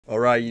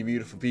Alright, you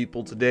beautiful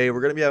people, today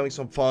we're going to be having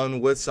some fun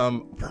with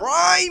some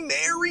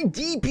primary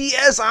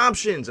DPS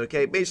options,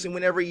 okay? Basically,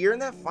 whenever you're in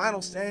that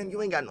final stand,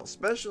 you ain't got no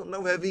special,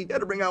 no heavy, you got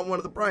to bring out one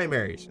of the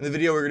primaries. In the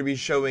video, we're going to be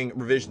showing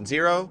Revision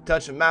 0,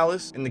 Touch of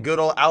Malice, and the good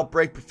old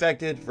Outbreak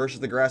Perfected versus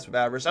the Grasp of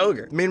Avarice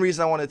Ogre. The main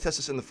reason I wanted to test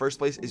this in the first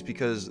place is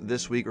because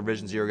this week,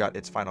 Revision 0 got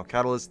its final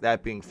catalyst,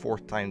 that being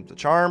 4th times the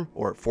charm,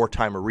 or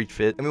 4-timer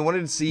refit, and we wanted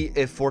to see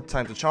if 4th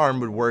times the charm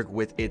would work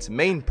with its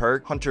main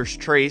perk, Hunter's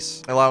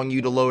Trace, allowing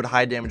you to load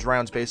high damage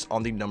rounds based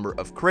on the number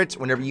of crits.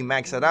 Whenever you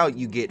max that out,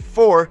 you get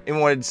 4, and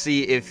we wanted to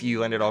see if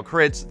you landed all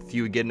crits, if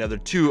you would get another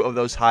 2 of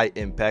those high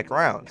impact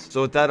rounds.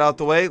 So with that out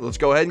the way, let's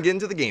go ahead and get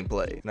into the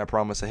gameplay. And I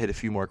promise I hit a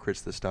few more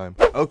crits this time.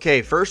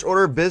 Okay, first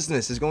order of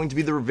business is going to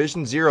be the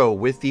Revision 0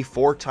 with the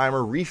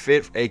 4-timer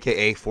refit,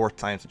 aka 4th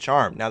times the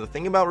charm. Now the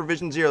thing about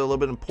Revision 0 a little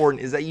bit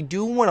important is that you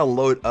do want to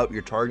load up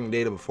your targeting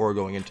data before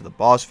going into the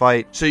boss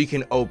fight, so you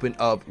can open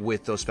up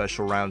with those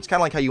special rounds, kind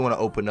of like how you want to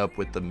open up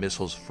with the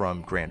missiles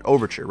from Grand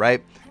Overture,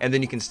 right? And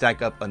then you can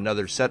stack up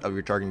another set of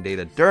your targeting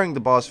data during the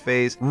boss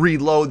phase,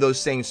 reload those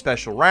same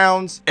special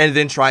rounds, and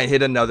then try and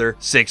hit another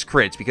 6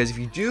 crits, because if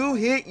you do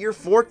hit your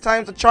 4th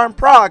times the charm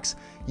procs,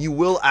 you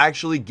will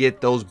actually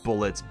get those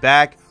bullets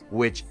back,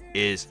 which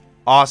is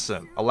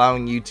awesome,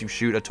 allowing you to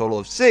shoot a total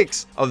of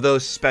 6 of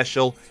those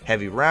special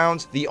heavy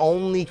rounds. The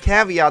only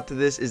caveat to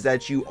this is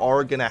that you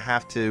are gonna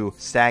have to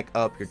stack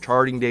up your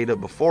targeting data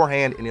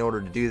beforehand, and in order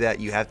to do that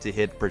you have to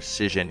hit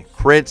precision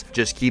crits.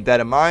 Just keep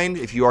that in mind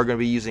if you are going to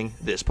be using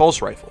this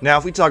pulse rifle. Now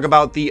if we talk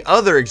about the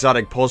other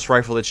exotic pulse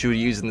rifle that you would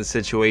use in this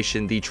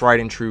situation, the tried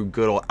and true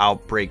good old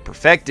Outbreak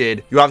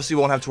Perfected, you obviously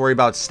won't have to worry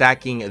about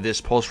stacking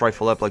this pulse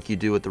rifle up like you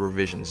do with the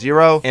Revision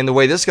 0. And the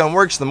way this gun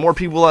works, the more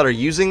people that are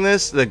using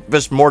this, the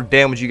just more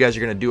damage you guys are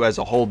going to do as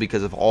a whole,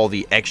 because of all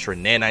the extra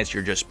nanites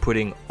you're just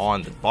putting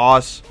on the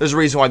boss. There's a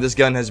reason why this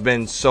gun has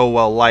been so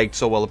well liked,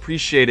 so well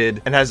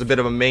appreciated, and has a bit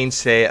of a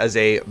mainstay as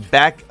a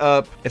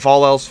backup, if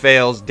all else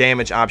fails,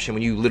 damage option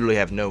when you literally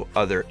have no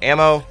other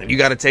ammo and you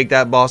got to take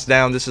that boss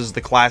down. This is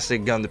the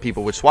classic gun that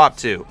people would swap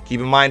to. Keep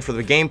in mind, for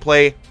the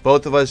gameplay,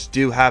 both of us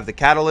do have the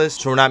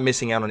catalyst, so we're not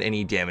missing out on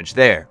any damage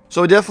there.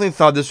 So I definitely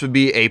thought this would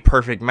be a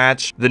perfect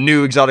match. The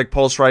new exotic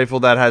pulse rifle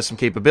that has some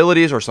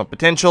capabilities or some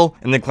potential,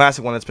 and the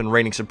classic one that's been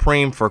reigning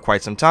supreme for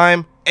quite some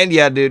time. And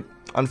yeah, dude,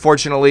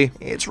 unfortunately,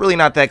 it's really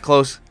not that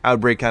close.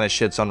 Outbreak kind of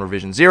shits on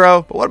Revision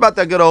 0, but what about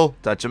that good old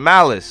Touch of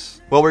Malice?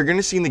 What we're going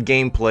to see in the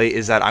gameplay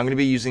is that I'm going to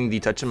be using the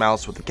Touch of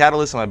Malice with the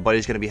Catalyst, and my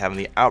buddy's going to be having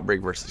the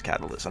Outbreak versus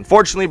Catalyst.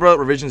 Unfortunately, bro,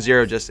 Revision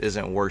 0 just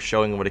isn't worth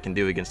showing what it can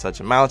do against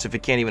Touch of Malice if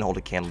it can't even hold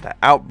a candle to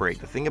Outbreak.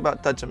 The thing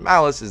about Touch of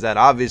Malice is that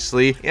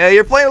obviously, yeah,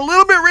 you're playing a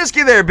little bit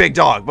risky there, big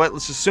dog, but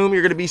let's assume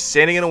you're going to be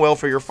standing in a well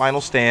for your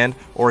final stand,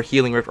 or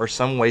healing rift, or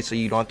some way so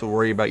you don't have to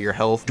worry about your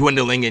health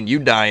dwindling and you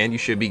dying. You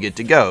should be good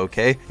to go,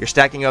 okay? You're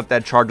stacking up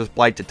that charge with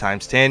Blight to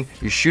 ×10.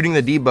 You're shooting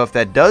the debuff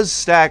that does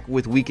stack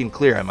with Weaken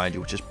Clear, I mind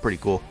you, which is pretty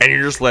cool. And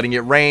you're just letting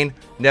it rain,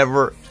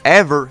 never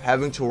ever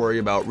having to worry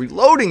about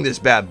reloading this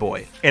bad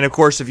boy. And of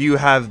course, if you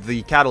have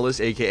the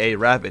catalyst, aka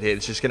rapid hit,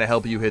 it's just going to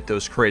help you hit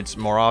those crits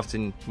more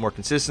often, more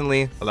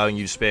consistently, allowing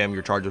you to spam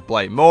your charge with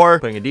Blight more,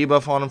 putting a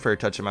debuff on them for your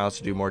Touch of Malice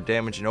to do more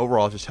damage, and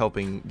overall just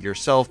helping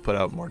yourself put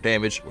out more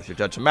damage with your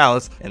Touch of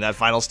Malice in that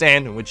final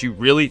stand in which you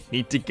really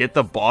need to get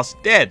the boss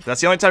dead. That's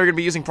the only time you're going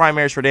to be using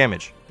primaries for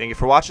damage. Thank you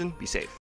for watching. Be safe.